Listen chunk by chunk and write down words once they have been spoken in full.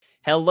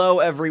Hello,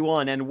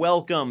 everyone, and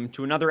welcome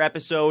to another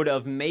episode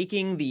of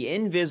Making the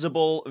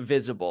Invisible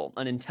Visible,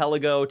 an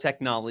Intelligo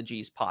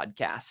Technologies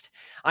podcast.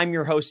 I'm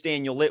your host,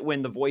 Daniel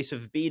Litwin, the voice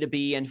of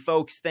B2B. And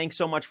folks, thanks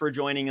so much for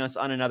joining us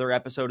on another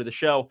episode of the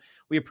show.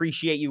 We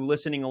appreciate you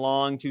listening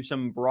along to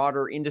some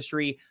broader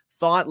industry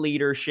thought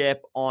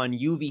leadership on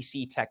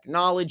UVC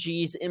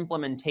technologies,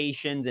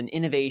 implementations, and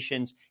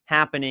innovations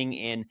happening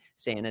in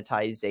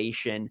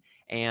sanitization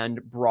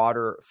and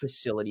broader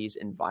facilities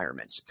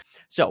environments.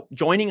 So,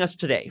 joining us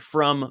today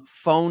from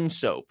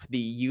PhoneSoap,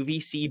 the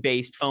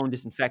UVC-based phone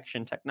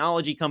disinfection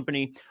technology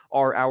company,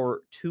 are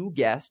our two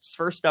guests.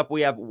 First up,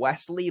 we have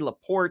Wesley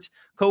Laporte,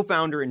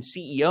 co-founder and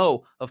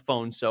CEO of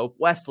PhoneSoap.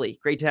 Wesley,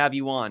 great to have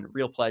you on.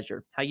 Real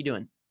pleasure. How you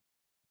doing?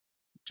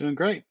 Doing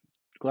great.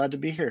 Glad to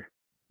be here.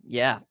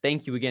 Yeah,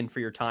 thank you again for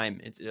your time.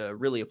 It's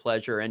really a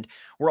pleasure. And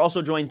we're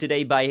also joined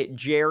today by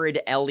Jared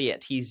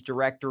Elliott. He's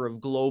Director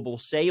of Global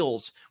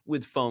Sales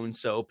with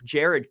PhoneSoap.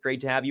 Jared, great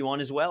to have you on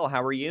as well.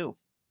 How are you?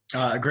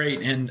 Great.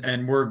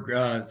 And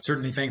we're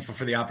certainly thankful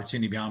for the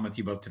opportunity to be on with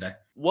you both today.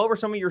 What were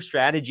some of your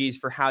strategies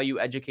for how you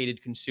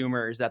educated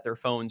consumers that their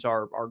phones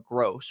are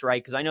gross,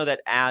 right? Because I know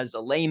that as a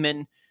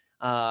layman,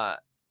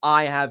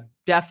 I have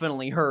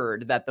definitely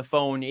heard that the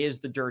phone is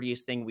the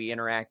dirtiest thing we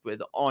interact with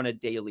on a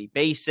daily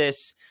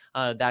basis.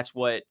 That's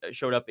what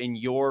showed up in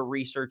your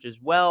research as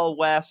well,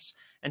 Wes.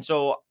 And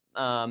so,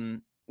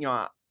 you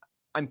know,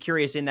 I'm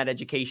curious in that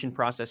education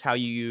process how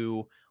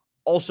you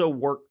also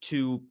work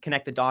to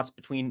connect the dots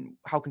between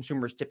how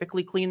consumers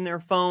typically clean their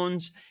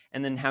phones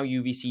and then how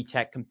UVC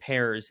tech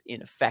compares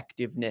in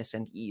effectiveness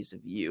and ease of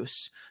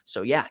use.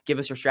 So yeah, give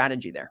us your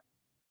strategy there.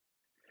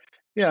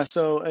 Yeah,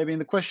 so I mean,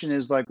 the question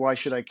is like, why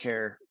should I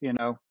care? And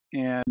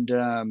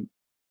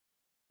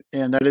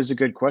that is a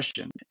good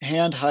question.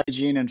 Hand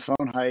hygiene and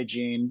phone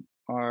hygiene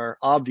are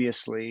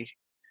obviously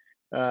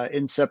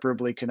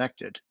inseparably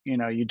connected. You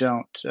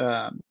don't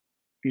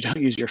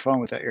use your phone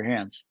without your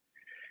hands.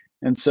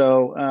 And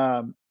so,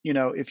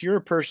 if you're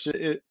a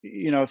person,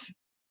 if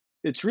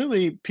it's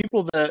really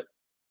people that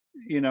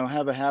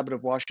have a habit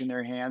of washing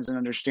their hands and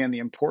understand the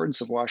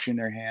importance of washing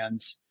their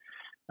hands.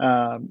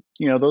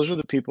 Those are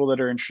the people that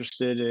are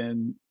interested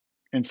in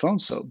phone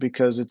soap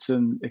because it's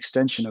an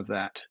extension of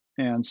that.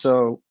 And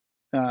so,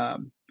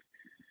 um,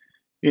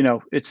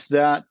 it's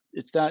that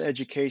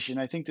education.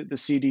 I think that the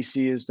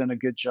CDC has done a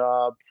good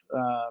job.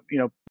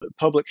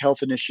 Public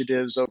health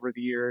initiatives over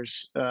the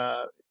years.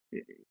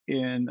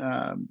 In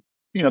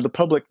The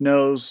public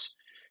knows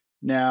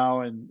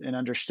now and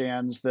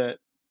understands that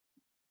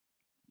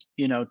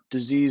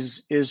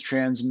disease is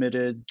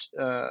transmitted,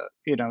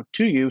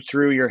 to you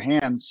through your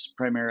hands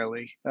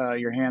primarily,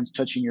 your hands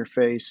touching your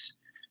face,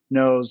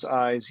 nose,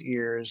 eyes,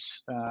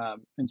 ears.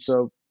 And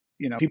so,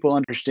 people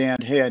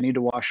understand, hey, I need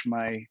to wash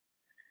my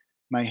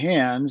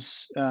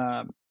hands.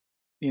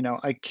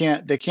 They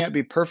can't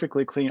be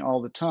perfectly clean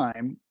all the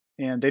time,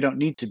 and they don't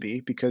need to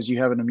be because you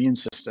have an immune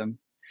system.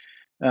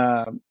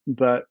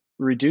 But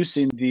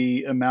reducing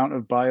the amount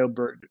of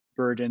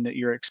burden that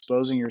you're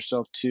exposing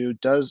yourself to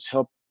does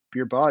help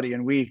your body.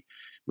 And we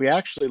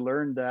actually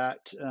learned that,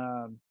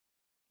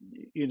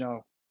 you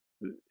know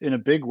in a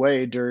big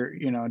way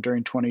during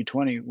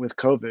 2020 with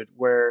COVID,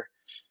 where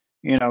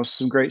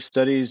some great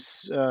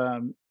studies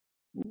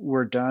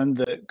were done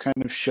that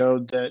kind of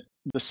showed that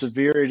the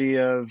severity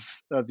of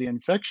the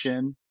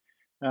infection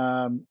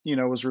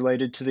was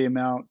related to the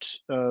amount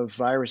of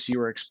virus you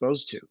were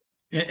exposed to.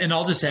 And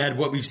I'll just add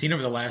what we've seen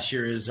over the last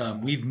year is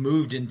we've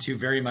moved into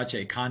very much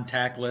a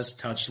contactless,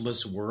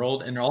 touchless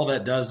world. And all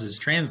that does is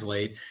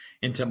translate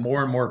into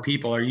more and more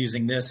people are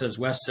using this, as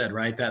Wes said,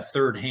 right? That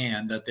third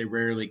hand that they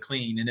rarely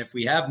clean. And if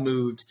we have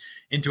moved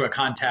into a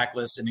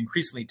contactless and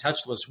increasingly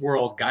touchless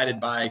world guided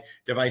by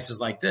devices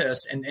like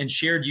this and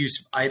shared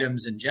use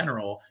items in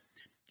general,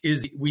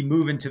 is we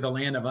move into the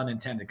land of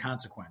unintended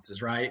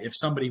consequences, right? If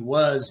somebody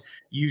was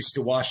used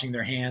to washing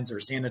their hands or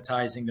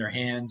sanitizing their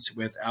hands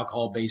with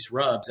alcohol-based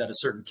rubs at a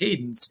certain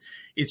cadence,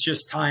 it's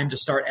just time to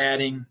start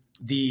adding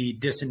the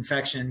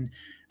disinfection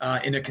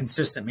in a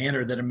consistent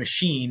manner that a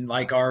machine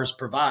like ours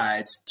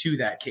provides to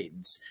that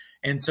cadence.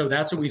 And so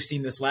that's what we've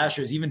seen this last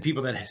year is even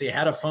people that say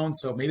had a phone,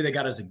 so maybe they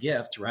got as a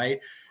gift,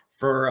 right?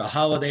 For a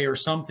holiday or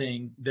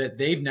something that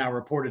they've now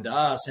reported to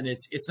us. And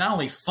it's not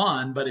only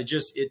fun, but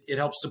it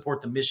helps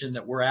support the mission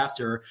that we're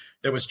after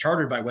that was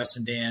chartered by Wes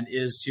and Dan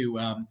is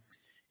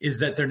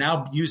that they're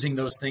now using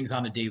those things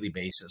on a daily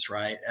basis,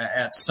 right?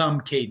 At some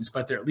cadence,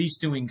 but they're at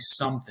least doing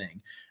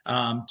something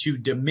to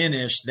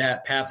diminish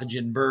that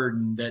pathogen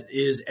burden that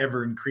is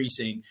ever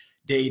increasing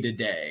day to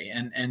day.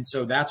 And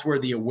so that's where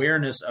the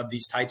awareness of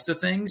these types of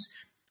things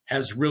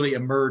has really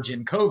emerged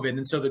in COVID.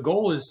 And so the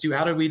goal is to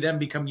how do we then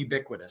become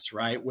ubiquitous,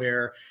 right?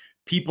 Where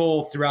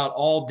people throughout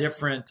all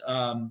different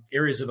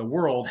areas of the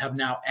world have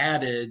now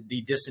added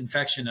the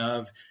disinfection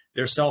of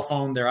their cell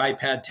phone, their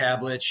iPad,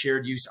 tablet,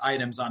 shared use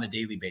items on a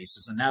daily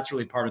basis. And that's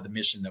really part of the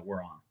mission that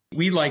we're on.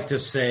 We like to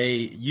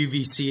say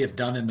UVC, if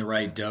done in the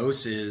right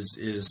dose,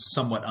 is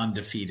somewhat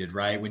undefeated,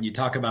 right? When you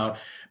talk about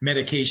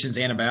medications,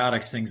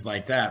 antibiotics, things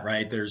like that,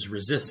 right? There's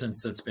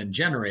resistance that's been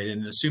generated,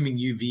 and assuming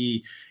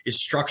UV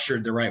is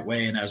structured the right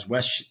way, and as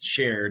Wes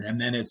shared, and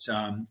then it's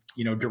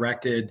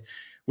directed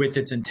with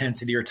its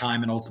intensity or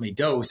time and ultimately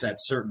dose at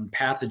certain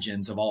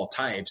pathogens of all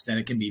types, then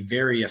it can be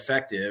very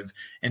effective.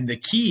 And the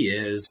key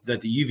is that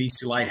the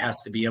UVC light has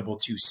to be able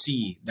to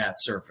see that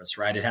surface,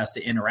 right? It has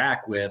to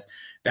interact with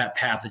that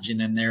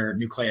pathogen in their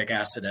nucleic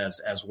acid,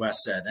 as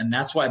Wes said. And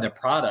that's why the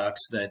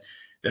products that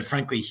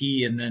frankly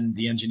he and then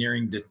the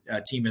engineering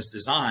team has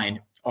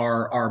designed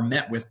are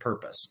met with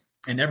purpose.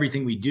 And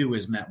everything we do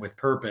is met with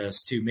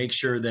purpose to make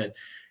sure that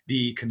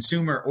the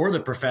consumer or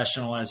the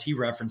professional, as he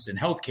referenced in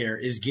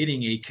healthcare, is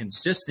getting a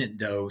consistent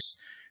dose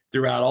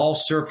throughout all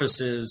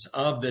surfaces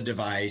of the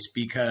device.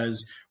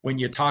 Because when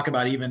you talk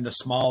about even the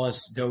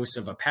smallest dose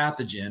of a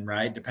pathogen,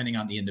 right, depending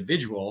on the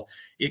individual,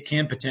 it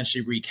can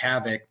potentially wreak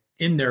havoc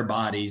in their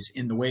bodies,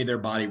 in the way their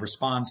body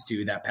responds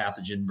to that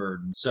pathogen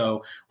burden.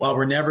 So while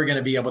we're never going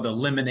to be able to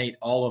eliminate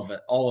all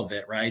of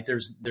it, right?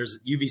 There's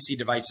UVC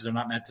devices are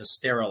not meant to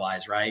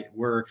sterilize, right?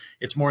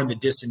 It's more in the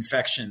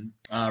disinfection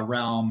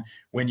realm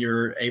when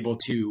you're able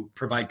to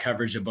provide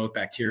coverage of both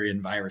bacteria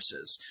and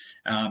viruses.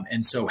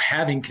 And so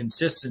having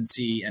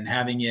consistency and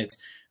having it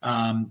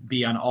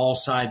be on all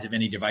sides of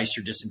any device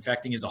you're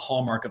disinfecting is a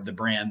hallmark of the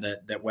brand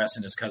that Wes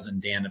and his cousin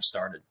Dan have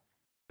started.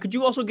 Could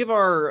you also give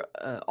our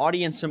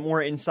audience some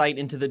more insight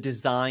into the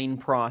design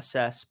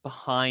process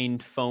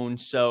behind Phone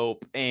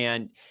Soap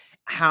and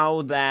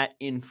how that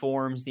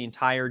informs the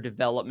entire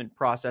development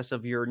process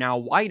of your now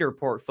wider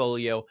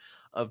portfolio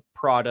of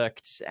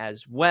products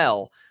as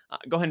well?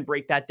 Go ahead and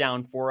break that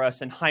down for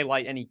us and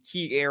highlight any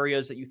key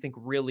areas that you think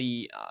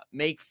really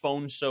make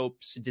Phone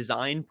Soap's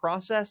design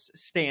process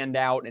stand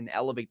out and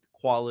elevate the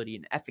quality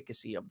and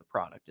efficacy of the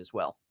product as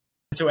well.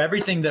 So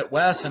everything that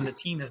Wes and the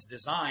team has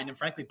designed and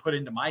frankly put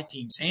into my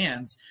team's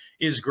hands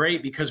is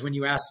great, because when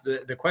you ask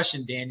the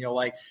question, Daniel,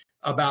 like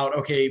about,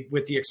 okay,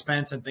 with the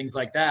expense and things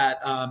like that,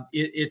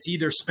 it's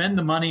either spend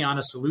the money on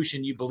a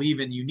solution you believe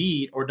in you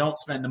need, or don't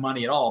spend the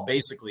money at all,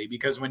 basically.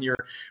 Because when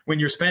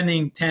you're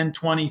spending $10,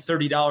 $20,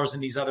 $30 in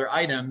these other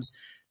items,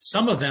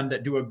 some of them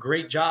that do a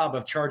great job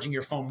of charging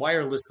your phone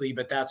wirelessly,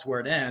 but that's where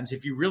it ends.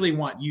 If you really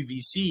want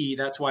UVC,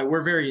 that's why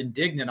we're very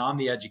indignant on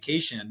the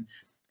education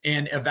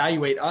and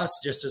evaluate us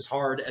just as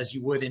hard as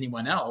you would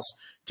anyone else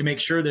to make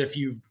sure that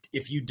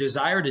if you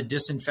desire to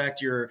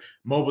disinfect your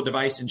mobile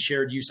device and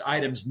shared use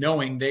items,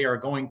 knowing they are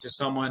going to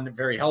someone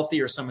very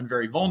healthy or someone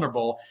very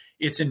vulnerable,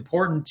 it's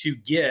important to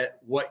get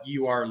what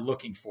you are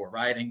looking for,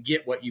 right? And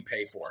get what you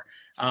pay for.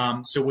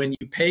 So when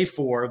you pay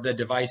for the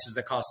devices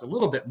that cost a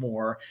little bit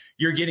more,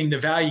 you're getting the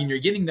value, and you're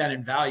getting that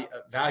in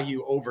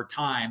value over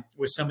time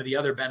with some of the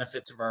other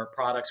benefits of our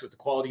products, with the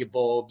quality of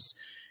bulbs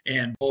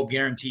and bulb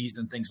guarantees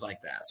and things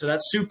like that. So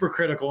that's super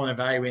critical in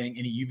evaluating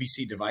any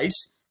UVC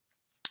device.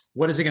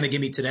 What is it going to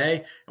give me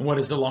today? And what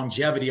is the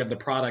longevity of the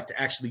product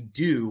to actually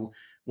do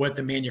what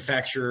the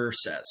manufacturer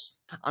says?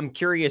 I'm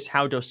curious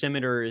how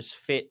dosimeters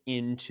fit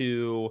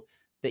into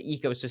the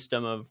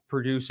ecosystem of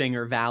producing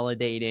or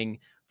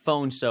validating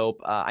Phone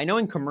Soap. I know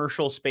in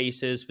commercial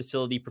spaces,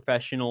 facility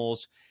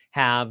professionals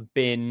have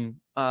been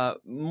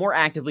more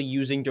actively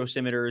using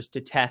dosimeters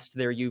to test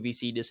their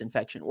UVC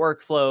disinfection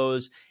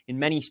workflows. In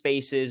many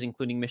spaces,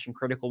 including mission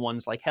critical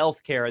ones like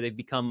healthcare, they've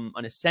become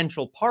an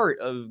essential part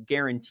of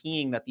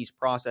guaranteeing that these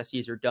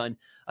processes are done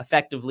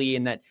effectively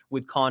and that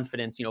with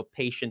confidence,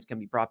 patients can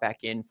be brought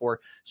back in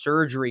for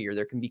surgery, or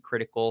there can be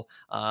critical,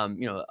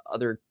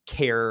 other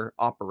care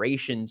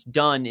operations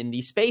done in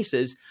these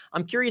spaces.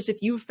 I'm curious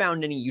if you've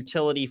found any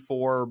utility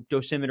for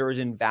dosimeters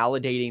in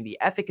validating the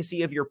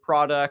efficacy of your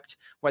product,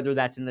 whether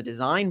that's in the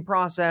design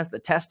process, the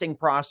testing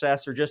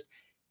process, or just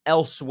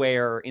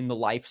elsewhere in the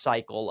life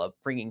cycle of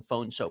bringing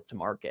Phone Soap to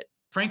market.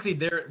 Frankly,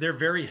 they're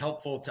very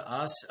helpful to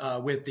us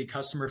with the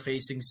customer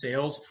facing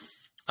sales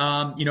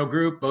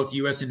group, both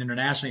U.S. and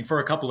internationally, for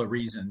a couple of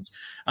reasons.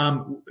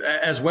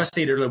 As Wes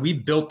stated earlier, we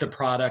built the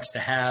products to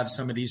have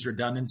some of these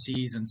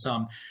redundancies and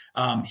some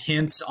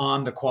hints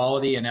on the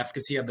quality and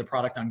efficacy of the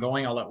product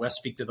ongoing. I'll let Wes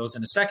speak to those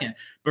in a second.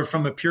 But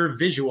from a pure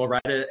visual,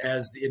 right,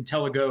 as the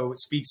IntelliGo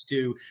speaks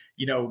to,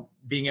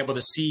 being able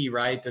to see,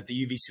 right, that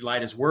the UVC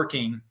light is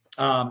working.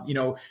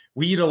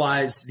 We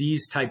utilize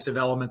these types of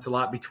elements a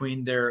lot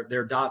between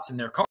their dots and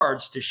their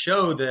cards to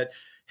show that,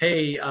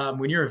 hey,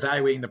 when you're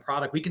evaluating the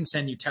product, we can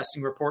send you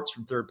testing reports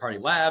from third-party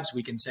labs.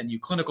 We can send you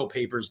clinical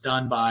papers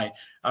done by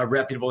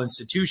reputable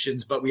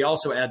institutions, but we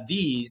also add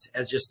these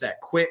as just that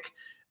quick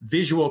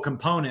visual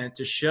component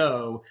to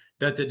show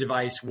that the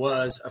device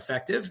was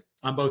effective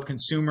on both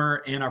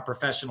consumer and our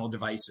professional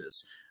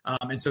devices.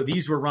 And so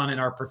these were run in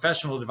our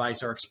professional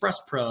device, our Express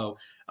Pro,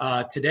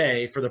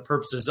 today for the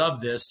purposes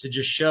of this, to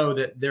just show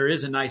that there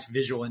is a nice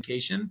visual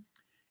indication.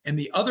 And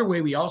the other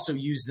way we also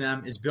use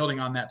them is building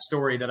on that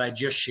story that I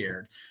just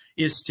shared,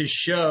 is to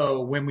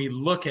show when we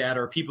look at,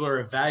 or people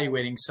are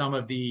evaluating some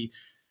of the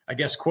I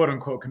guess, quote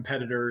unquote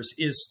competitors,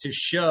 is to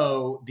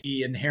show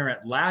the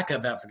inherent lack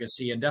of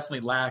efficacy and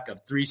definitely lack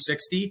of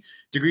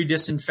 360-degree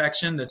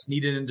disinfection that's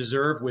needed and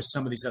deserved with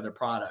some of these other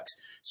products.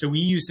 So we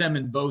use them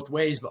in both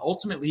ways, but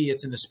ultimately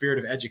it's in the spirit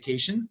of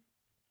education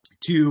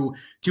to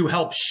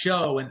help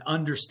show and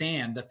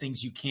understand the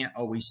things you can't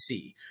always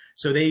see.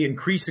 So they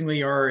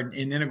increasingly are an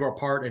integral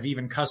part of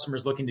even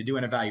customers looking to do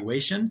an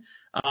evaluation,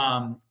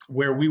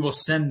 where we will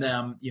send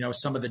them,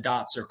 some of the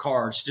dots or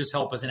cards to just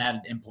help as an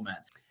added implement.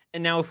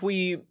 And now if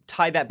we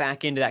tie that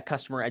back into that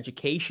customer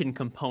education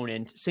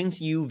component, since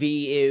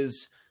UV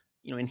is,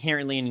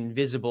 inherently an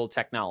invisible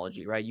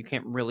technology, right? You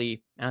can't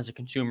really, as a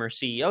consumer,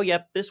 see, oh,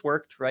 yep, this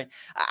worked, right?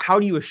 How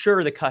do you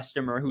assure the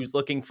customer who's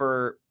looking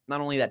for not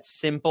only that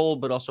simple,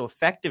 but also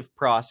effective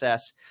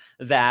process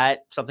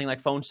that something like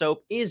phone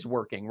soap is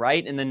working,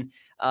 right? And then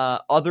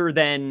other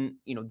than,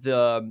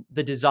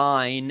 the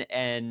design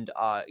and,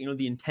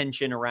 the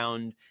intention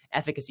around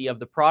efficacy of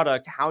the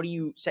product, how do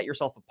you set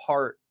yourself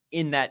apart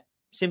in that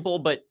simple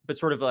but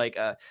sort of like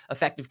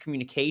effective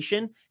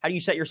communication? How do you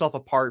set yourself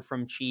apart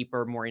from cheap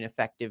or more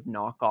ineffective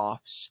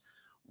knockoffs?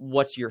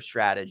 What's your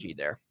strategy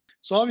there?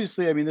 So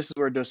obviously, this is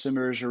where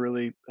dosimeters are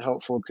really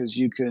helpful, because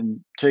you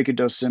can take a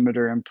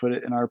dosimeter and put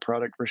it in our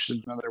product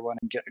versus another one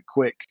and get a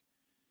quick,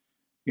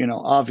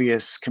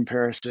 obvious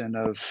comparison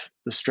of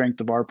the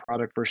strength of our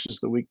product versus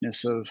the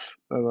weakness of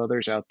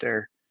others out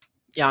there.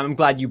 Yeah, I'm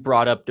glad you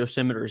brought up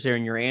dosimeters there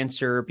in your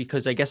answer,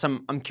 because I guess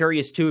I'm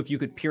curious too, if you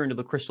could peer into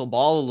the crystal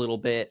ball a little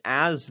bit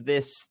as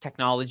this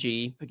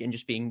technology, again,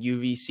 just being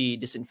UVC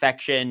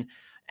disinfection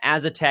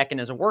as a tech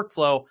and as a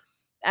workflow,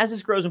 as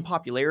this grows in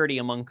popularity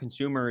among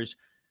consumers,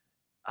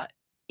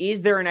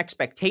 is there an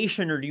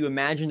expectation, or do you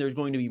imagine there's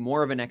going to be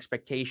more of an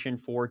expectation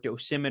for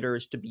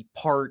dosimeters to be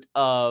part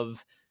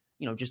of,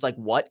 just like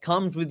what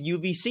comes with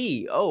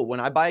UVC? Oh, when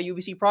I buy a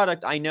UVC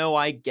product, I know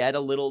I get a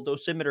little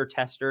dosimeter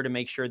tester to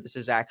make sure this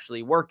is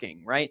actually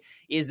working, right?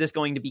 Is this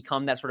going to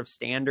become that sort of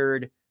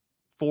standard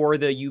for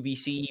the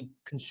UVC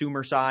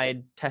consumer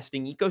side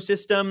testing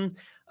ecosystem?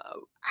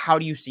 How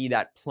do you see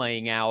that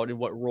playing out, and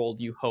what role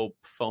do you hope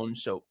phone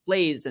soap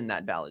plays in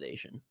that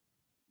validation?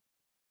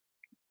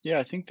 Yeah,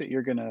 I think that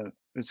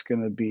it's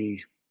gonna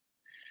be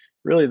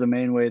really the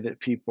main way that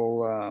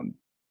people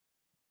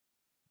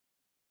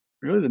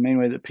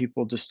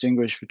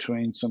distinguish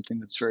between something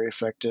that's very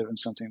effective and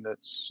something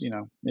that's,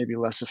 maybe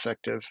less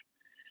effective.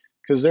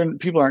 Because then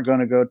people aren't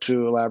going to go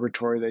to a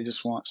laboratory. They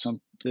just want to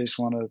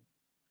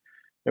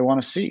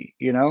see,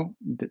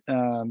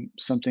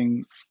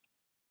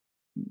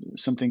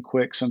 something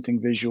quick, something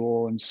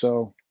visual. And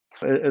so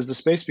as the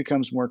space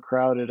becomes more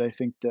crowded, I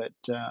think that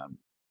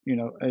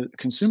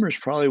consumers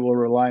probably will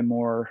rely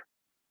more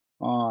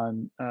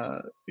on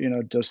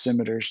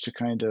dosimeters to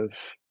kind of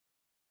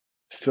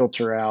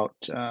filter out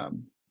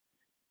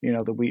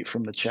the wheat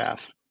from the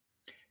chaff.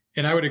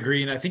 And I would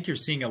agree. And I think you're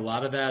seeing a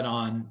lot of that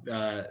on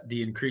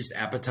the increased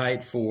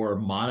appetite for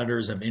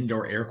monitors of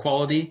indoor air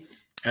quality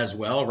as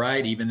well,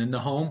 right? Even in the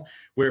home,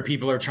 where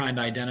people are trying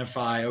to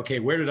identify, okay,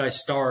 where did I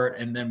start?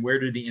 And then where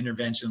did the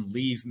intervention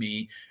leave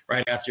me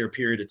right after a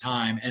period of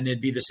time? And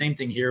it'd be the same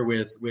thing here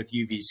with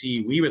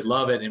UVC. We would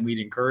love it and we'd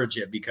encourage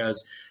it,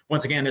 because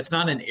once again, it's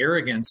not an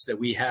arrogance that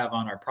we have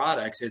on our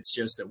products. It's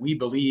just that we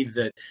believe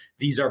that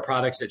these are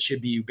products that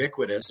should be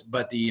ubiquitous,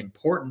 but the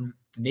important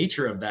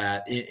nature of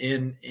that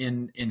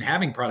in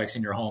having products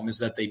in your home is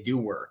that they do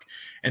work.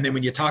 And then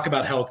when you talk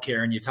about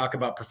healthcare and you talk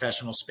about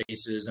professional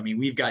spaces,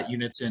 we've got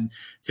units in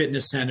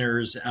fitness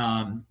centers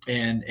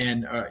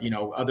and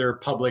other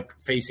public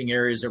facing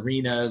areas,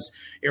 arenas,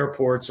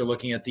 airports are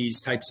looking at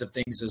these types of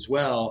things as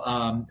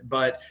well.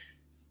 But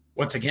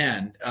once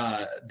again,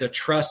 the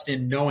trust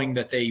in knowing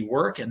that they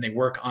work and they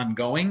work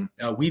ongoing.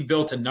 We've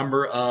built a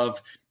number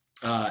of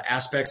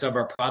aspects of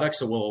our products.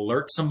 So we'll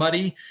alert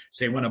somebody,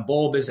 say when a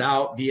bulb is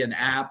out via an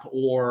app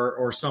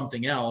or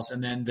something else.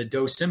 And then the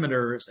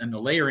dosimeters and the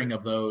layering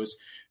of those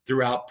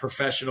throughout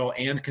professional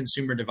and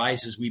consumer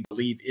devices, we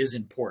believe is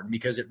important,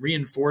 because it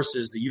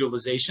reinforces the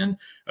utilization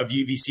of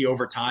UVC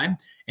over time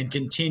and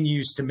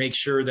continues to make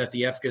sure that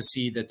the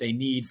efficacy that they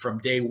need from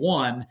day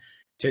one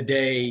to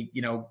day,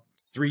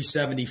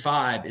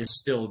 375 is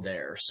still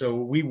there. So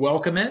we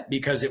welcome it,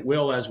 because it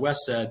will, as Wes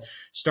said,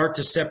 start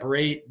to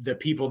separate the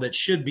people that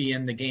should be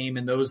in the game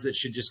and those that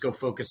should just go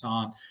focus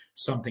on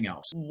something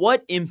else.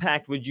 What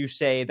impact would you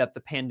say that the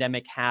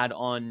pandemic had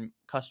on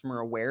customer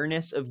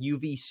awareness of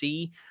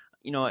UVC?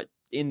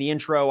 In the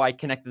intro, I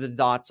connected the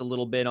dots a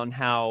little bit on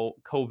how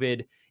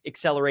COVID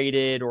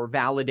accelerated or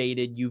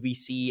validated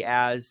UVC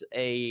as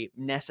a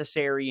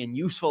necessary and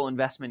useful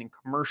investment in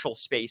commercial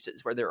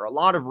spaces where there are a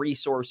lot of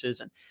resources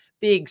and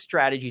big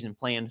strategies and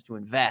plans to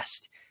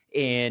invest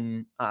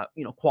in,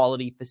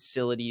 quality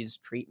facilities,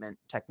 treatment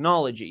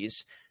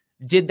technologies.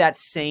 Did that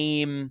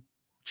same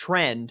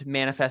trend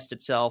manifest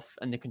itself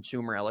in the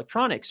consumer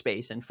electronics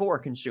space and for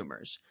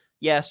consumers?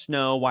 Yes,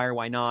 no, why or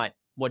why not?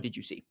 What did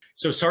you see?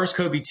 So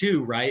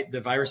SARS-CoV-2, right,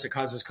 the virus that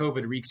causes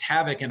COVID, wreaks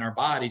havoc in our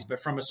bodies, but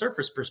from a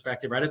surface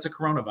perspective, right, it's a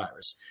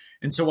coronavirus.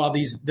 And so while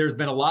there's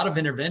been a lot of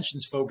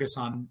interventions focused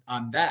on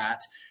that,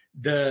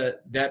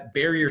 that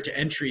barrier to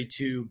entry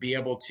to be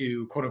able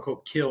to quote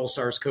unquote kill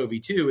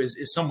SARS-CoV-2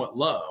 is somewhat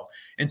low.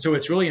 And so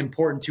it's really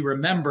important to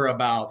remember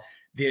about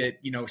the,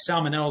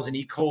 salmonellas and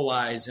E.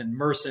 coli's and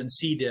MRSA and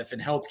C. diff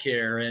and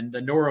healthcare and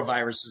the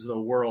noroviruses of the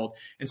world.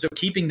 And so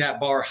keeping that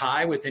bar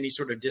high with any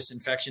sort of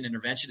disinfection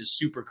intervention is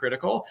super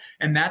critical.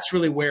 And that's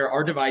really where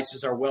our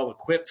devices are well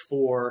equipped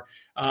for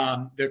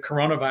the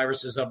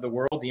coronaviruses of the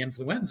world, the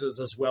influenzas,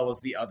 as well as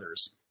the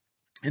others.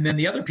 And then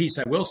the other piece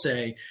I will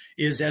say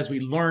is, as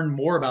we learn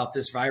more about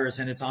this virus,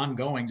 and it's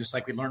ongoing, just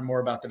like we learn more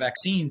about the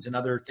vaccines and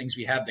other things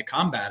we have to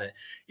combat it,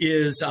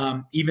 is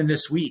even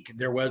this week,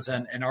 there was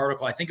an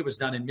article, I think it was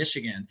done in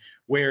Michigan,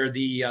 where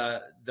the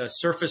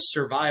surface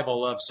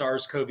survival of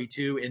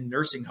SARS-CoV-2 in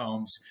nursing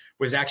homes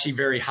was actually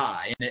very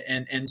high.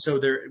 And so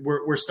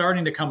we're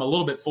starting to come a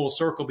little bit full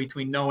circle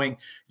between knowing,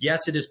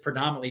 yes, it is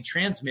predominantly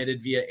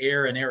transmitted via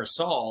air and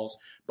aerosols,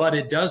 but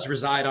it does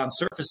reside on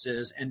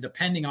surfaces. And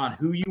depending on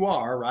who you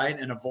are, right,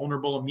 and a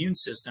vulnerable immune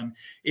system,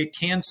 it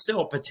can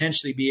still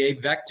potentially be a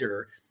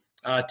vector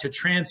to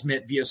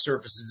transmit via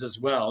surfaces as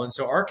well. And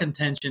so our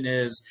contention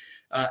is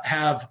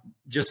have,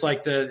 just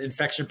like the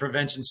infection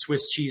prevention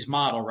Swiss cheese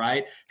model,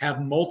 right?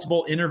 Have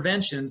multiple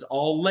interventions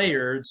all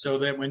layered so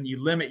that when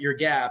you limit your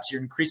gaps,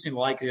 you're increasing the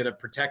likelihood of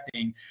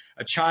protecting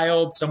a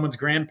child, someone's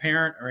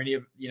grandparent, or any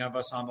of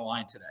us on the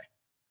line today.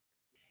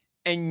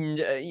 And,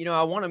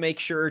 I want to make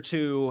sure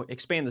to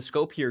expand the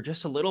scope here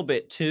just a little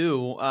bit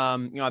too.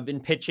 I've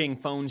been pitching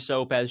Phone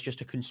Soap as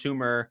just a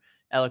consumer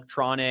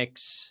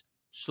electronics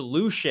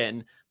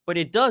solution, but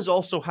it does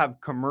also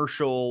have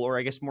commercial, or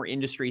I guess more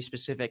industry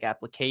specific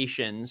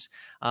applications.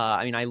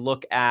 I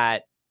look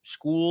at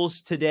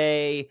schools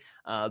today,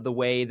 the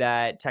way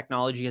that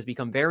technology has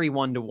become very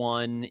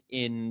one-to-one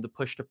in the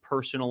push to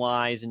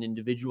personalize and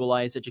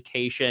individualize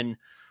education.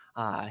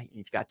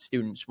 You've got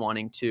students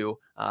wanting to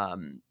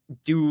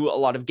do a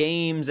lot of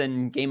games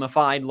and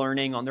gamified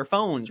learning on their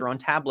phones or on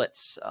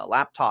tablets,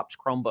 laptops,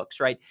 Chromebooks,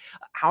 right?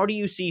 How do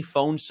you see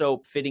Phone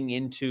Soap fitting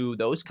into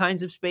those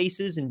kinds of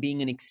spaces and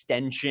being an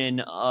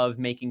extension of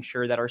making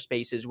sure that our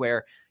spaces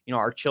where,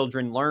 our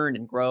children learn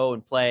and grow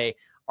and play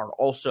are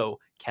also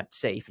kept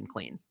safe and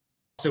clean?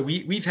 So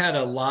we've had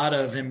a lot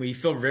of, and we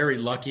feel very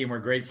lucky and we're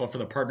grateful for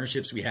the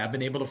partnerships we have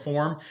been able to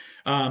form.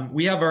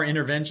 We have our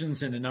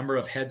interventions in a number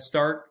of Head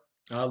Start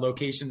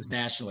locations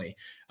nationally.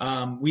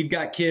 We've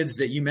got kids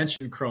that you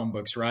mentioned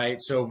Chromebooks, right?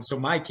 So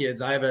my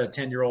kids, I have a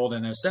 10-year-old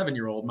and a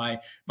 7-year-old. My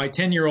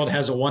 10-year-old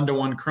has a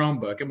 1-to-1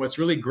 Chromebook. And what's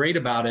really great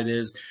about it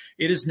is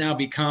it has now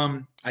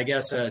become, I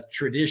guess, a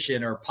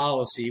tradition or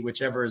policy,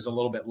 whichever is a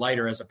little bit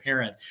lighter as a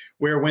parent,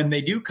 where when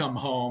they do come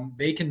home,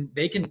 they can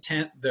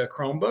tent the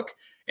Chromebook,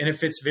 and it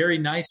fits very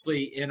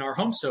nicely in our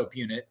Home Soap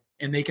unit.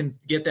 And they can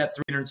get that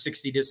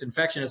 360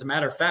 disinfection. As a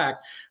matter of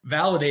fact,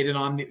 validated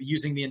on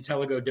using the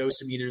Intellego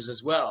dosimeters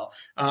as well.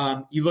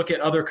 You look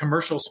at other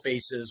commercial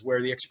spaces where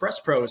the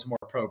Express Pro is more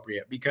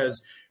appropriate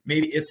because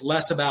maybe it's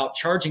less about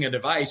charging a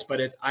device,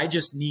 but I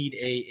just need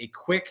a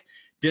quick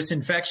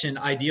disinfection,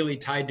 ideally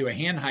tied to a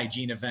hand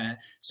hygiene event.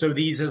 So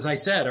these, as I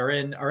said, are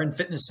in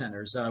fitness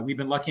centers. We've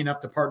been lucky enough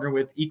to partner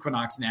with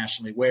Equinox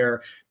nationally,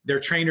 where their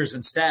trainers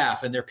and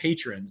staff and their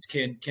patrons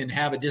can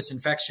have a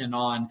disinfection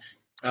on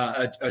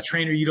a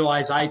trainer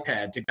utilize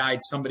iPad to guide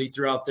somebody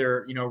throughout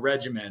their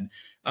regimen.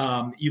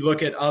 You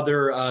look at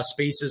other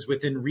spaces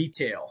within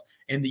retail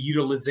and the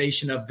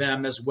utilization of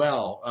them as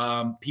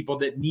well. People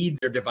that need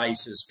their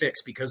devices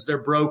fixed because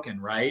they're broken,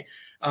 right?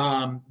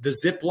 The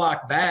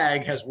Ziploc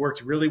bag has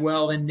worked really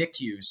well in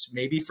NICUs,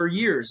 maybe for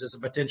years as a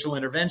potential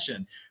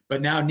intervention,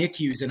 but now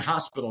NICUs in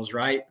hospitals,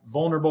 right?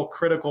 Vulnerable,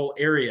 critical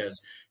areas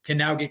can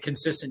now get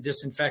consistent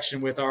disinfection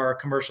with our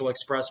commercial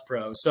Express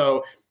Pro.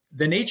 So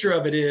the nature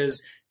of it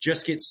is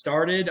just get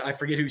started. I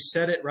forget who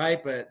said it,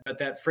 right? But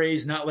that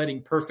phrase, not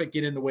letting perfect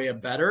get in the way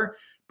of better,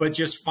 but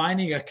just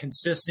finding a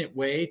consistent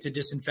way to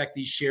disinfect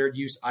these shared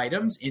use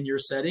items in your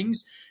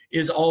settings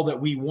is all that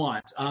we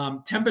want.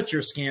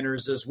 Temperature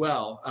scanners as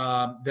well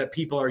that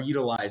people are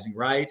utilizing,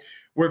 right?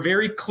 We're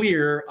very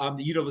clear on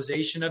the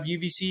utilization of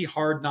UVC,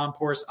 hard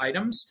non-porous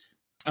items,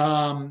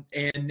 and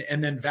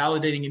then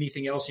validating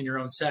anything else in your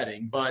own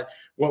setting. But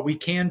what we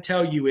can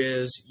tell you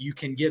is you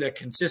can get a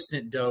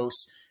consistent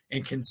dose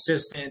and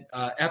consistent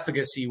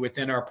efficacy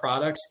within our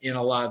products in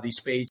a lot of these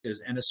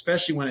spaces. And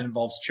especially when it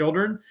involves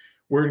children,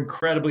 we're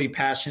incredibly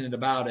passionate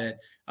about it.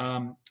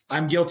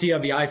 I'm guilty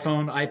of the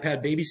iPhone,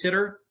 iPad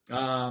babysitter,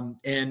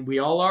 and we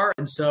all are.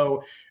 And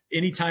so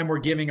anytime we're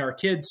giving our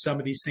kids some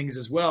of these things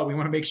as well, we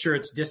want to make sure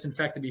it's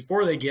disinfected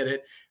before they get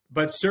it,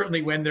 but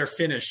certainly when they're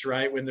finished,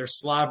 right? When they're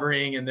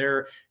slobbering and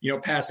they're,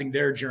 passing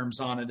their germs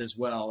on it as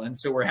well. And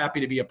so we're happy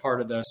to be a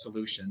part of the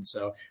solution.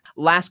 So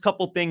last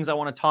couple things I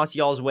want to toss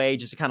y'all's way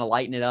just to kind of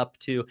lighten it up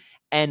too.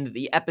 end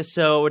the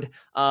episode.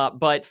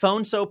 But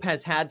Phone Soap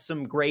has had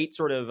some great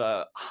sort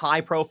of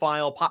high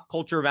profile pop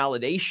culture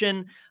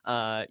validation.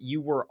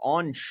 You were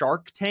on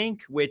Shark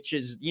Tank, which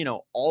is,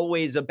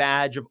 always a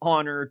badge of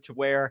honor to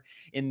wear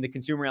in the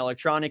consumer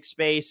electronics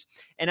space.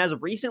 And as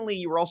of recently,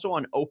 you were also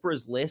on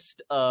Oprah's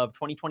list of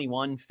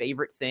 2021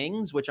 favorite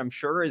things, which I'm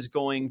sure is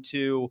going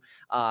to,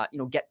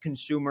 get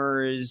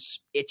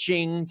consumers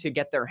itching to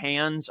get their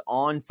hands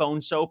on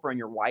Phone Soap or on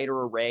your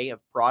wider array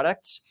of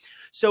products.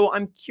 So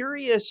I'm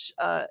curious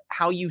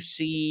how you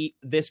see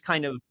this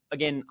kind of,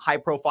 again, high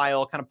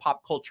profile kind of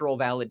pop cultural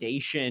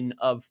validation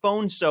of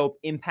Phone Soap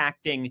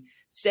impacting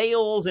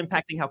sales,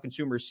 impacting how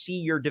consumers see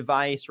your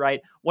device,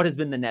 right? What has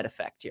been the net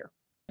effect here?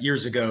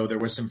 Years ago, there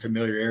was some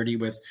familiarity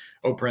with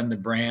Oprah and the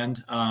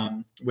brand,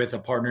 with a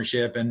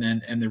partnership,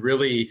 and they're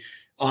really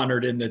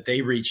honored in that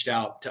they reached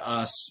out to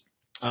us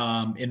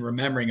in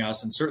remembering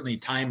us, and certainly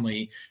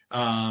timely,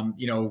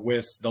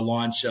 with the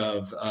launch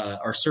of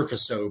our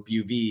Surface Soap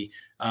UV,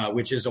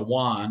 which is a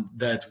wand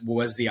that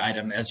was the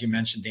item, as you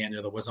mentioned,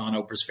 Daniel, that was on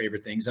Oprah's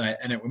favorite things.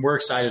 And we're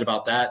excited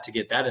about that, to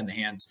get that in the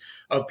hands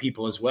of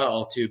people as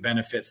well, to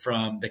benefit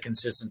from the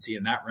consistency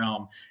in that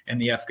realm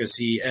and the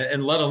efficacy.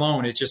 And let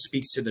alone, it just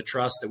speaks to the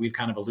trust that we've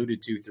kind of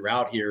alluded to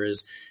throughout here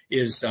is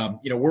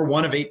we're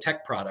one of 8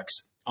 tech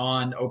products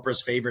on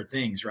Oprah's favorite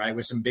things, right?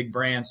 With some big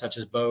brands such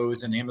as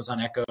Bose and Amazon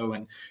Echo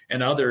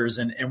and others.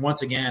 And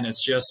once again,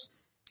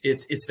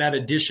 it's that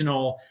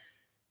additional,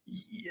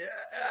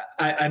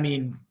 I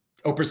mean,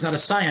 Oprah's not a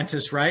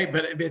scientist, right?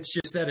 But it's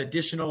just that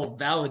additional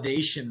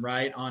validation,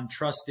 right, on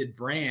trusted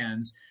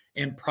brands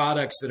and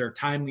products that are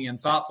timely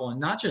and thoughtful, and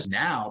not just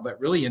now, but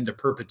really into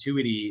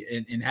perpetuity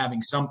in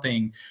having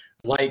something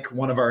like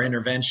one of our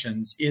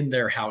interventions in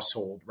their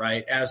household,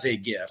 right, as a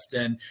gift.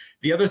 And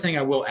the other thing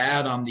I will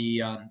add on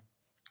the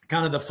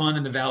kind of the fun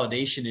and the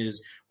validation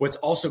is, what's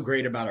also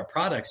great about our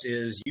products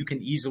is you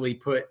can easily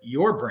put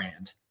your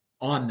brand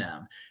on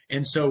them.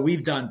 And so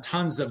we've done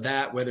tons of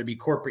that, whether it be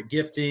corporate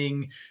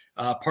gifting,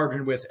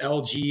 partnered with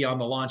LG on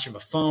the launch of a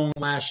phone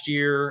last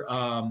year.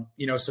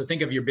 So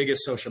think of your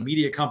biggest social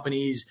media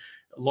companies,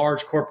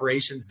 large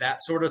corporations, that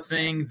sort of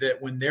thing,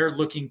 that when they're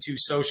looking to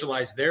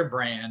socialize their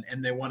brand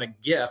and they want to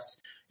gift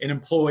an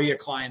employee, a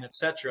client, et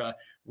cetera,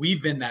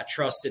 we've been that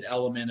trusted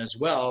element as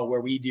well,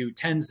 where we do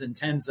tens and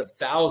tens of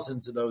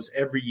thousands of those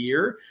every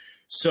year.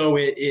 So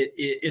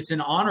it's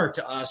an honor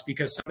to us,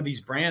 because some of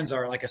these brands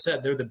are, like I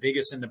said, they're the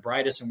biggest and the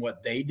brightest in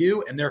what they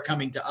do, and they're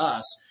coming to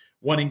us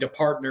wanting to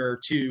partner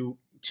to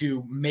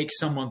make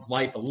someone's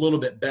life a little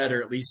bit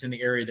better, at least in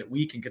the area that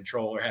we can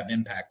control or have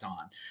impact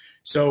on.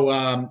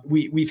 So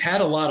we've had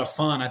a lot of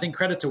fun. I think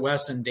credit to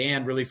Wes and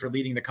Dan really for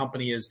leading the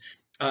company is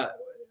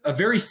a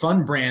very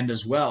fun brand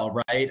as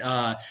well, right?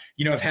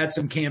 I've had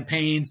some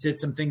campaigns, did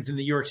some things in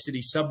the New York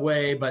City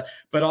subway, but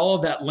all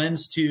of that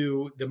lends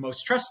to the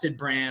most trusted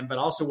brand, but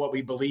also what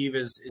we believe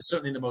is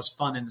certainly the most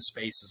fun in the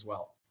space as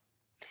well.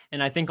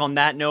 And I think on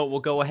that note,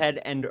 we'll go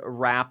ahead and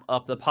wrap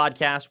up the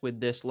podcast with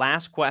this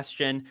last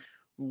question.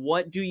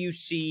 What do you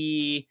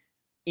see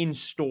in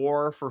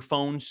store for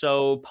Phone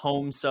Soap,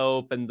 Home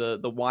Soap, and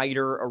the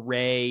wider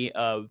array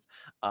of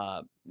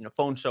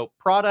Phone Soap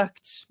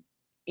products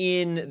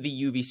in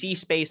the UVC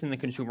space and the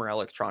consumer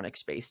electronics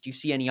space? Do you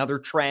see any other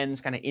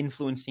trends kind of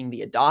influencing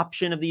the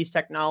adoption of these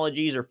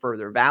technologies or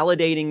further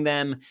validating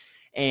them?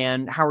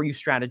 And how are you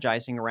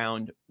strategizing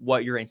around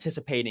what you're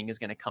anticipating is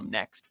going to come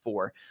next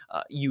for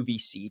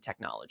UVC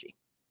technology?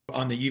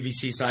 On the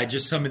UVC side,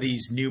 just some of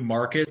these new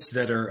markets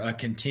that are a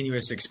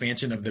continuous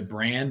expansion of the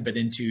brand, but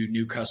into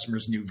new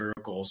customers, new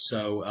verticals.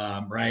 So,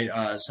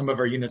 some of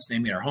our units,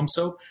 namely our Home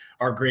Soap,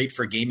 are great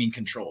for gaming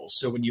controls.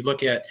 So when you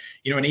look at,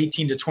 an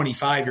 18 to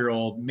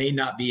 25-year-old may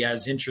not be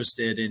as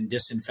interested in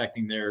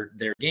disinfecting their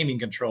gaming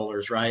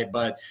controllers, right?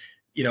 But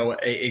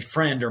a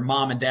friend or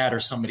mom and dad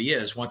or somebody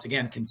is. Once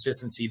again,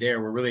 consistency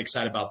there. We're really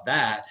excited about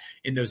that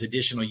in those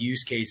additional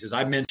use cases.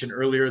 I mentioned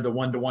earlier the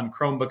one-to-one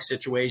Chromebook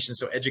situation.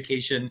 So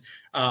education,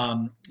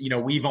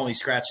 we've only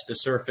scratched the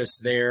surface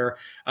there.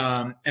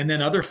 And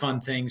then other fun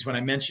things, when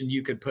I mentioned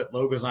you could put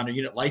logos on a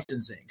unit,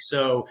 licensing.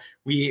 So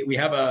we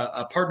have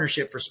a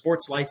partnership for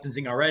sports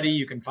licensing already.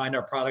 You can find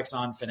our products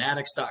on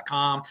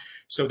fanatics.com.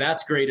 So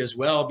that's great as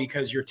well,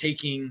 because you're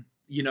taking,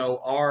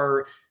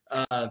 our,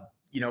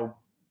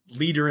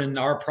 leader in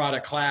our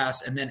product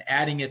class and then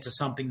adding it to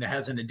something that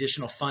has an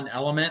additional fun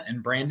element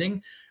and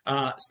branding,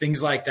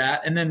 things like that.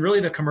 And then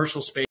really the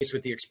commercial space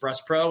with the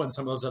Express Pro and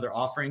some of those other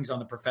offerings on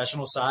the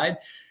professional side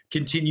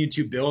continue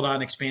to build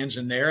on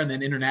expansion there, and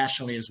then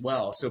internationally as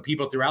well. So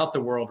people throughout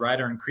the world, right,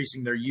 are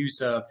increasing their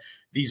use of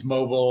these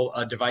mobile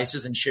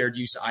devices and shared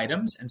use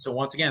items. And so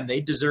once again,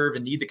 they deserve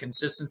and need the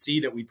consistency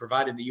that we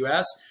provide in the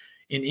US,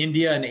 in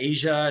India and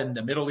Asia and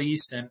the Middle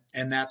East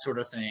and that sort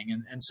of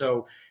thing. And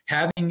so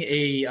having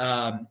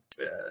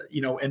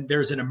and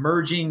there's an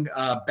emerging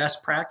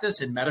best practice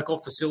in medical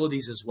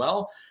facilities as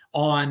well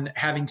on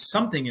having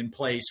something in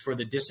place for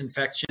the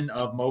disinfection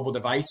of mobile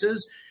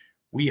devices.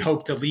 We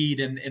hope to lead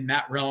in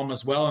that realm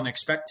as well, and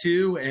expect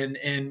to,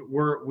 and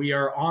we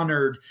are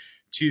honored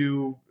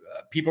to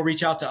people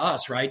reach out to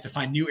us, right, to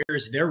find new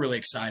areas they're really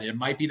excited. It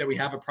might be that we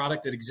have a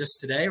product that exists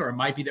today, or it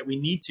might be that we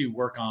need to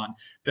work on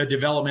the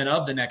development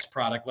of the next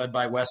product led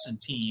by Wes and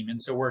team.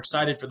 And so we're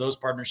excited for those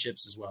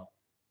partnerships as well.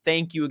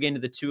 Thank you again to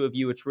the two of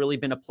you. It's really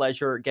been a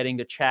pleasure getting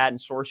to chat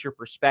and source your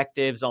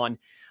perspectives on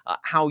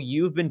how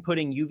you've been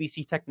putting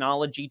UVC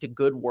technology to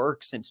good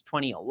work since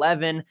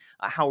 2011,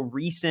 how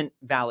recent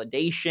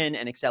validation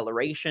and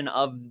acceleration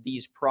of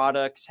these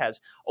products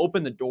has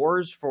opened the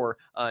doors for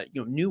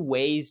new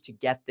ways to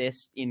get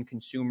this in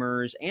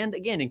consumers and,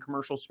 again, in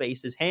commercial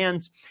spaces'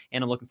 hands.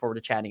 And I'm looking forward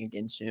to chatting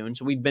again soon.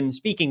 So we've been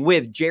speaking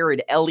with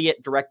Jared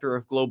Elliott, Director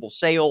of Global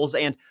Sales,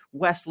 and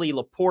Wesley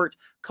Laporte,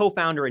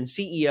 co-founder and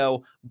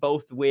CEO,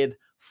 both with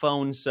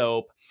Phone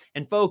Soap.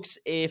 And folks,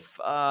 if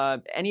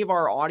any of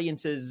our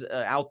audiences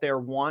out there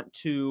want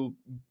to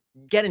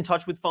get in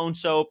touch with Phone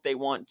Soap, they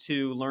want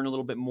to learn a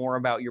little bit more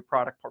about your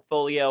product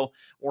portfolio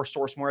or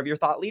source more of your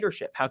thought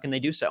leadership, how can they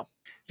do so?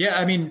 Yeah,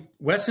 I mean,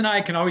 Wes and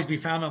I can always be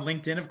found on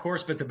LinkedIn, of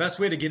course, but the best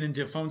way to get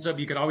into Phone Soap,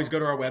 you could always go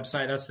to our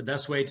website. That's the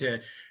best way to,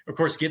 of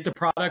course, get the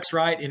products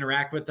right,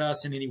 interact with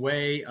us in any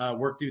way,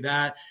 work through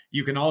that.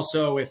 You can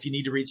also, if you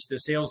need to reach the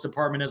sales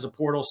department as a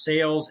portal,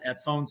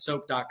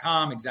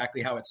 sales@phonesoap.com,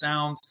 exactly how it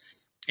sounds.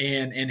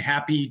 And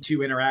happy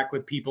to interact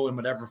with people in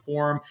whatever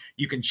form.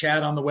 You can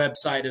chat on the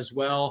website as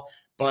well,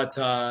 but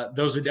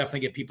those would definitely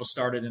get people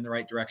started in the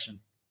right direction.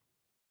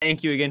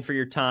 Thank you again for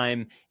your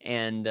time,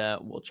 and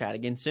we'll chat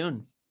again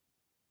soon.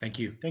 Thank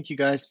you. Thank you,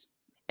 guys.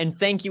 And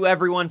thank you,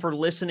 everyone, for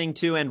listening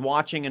to and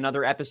watching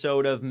another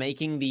episode of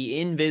Making the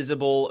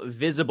Invisible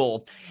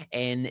Visible,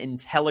 an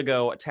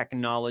Intellego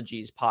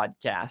Technologies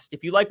podcast.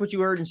 If you like what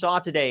you heard and saw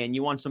today and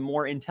you want some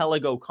more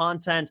Intellego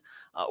content,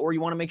 or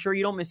you want to make sure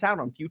you don't miss out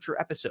on future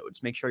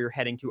episodes, make sure you're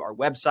heading to our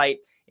website,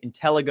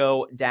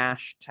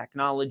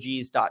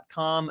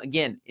 intellego-technologies.com.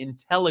 Again,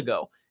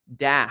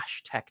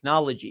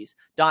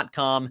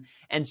 intellego-technologies.com,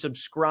 and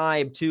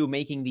subscribe to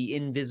Making the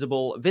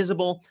Invisible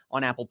Visible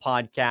on Apple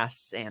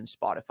Podcasts and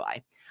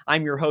Spotify.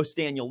 I'm your host,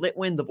 Daniel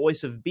Litwin, the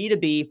voice of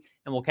B2B,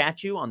 and we'll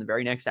catch you on the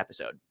very next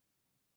episode.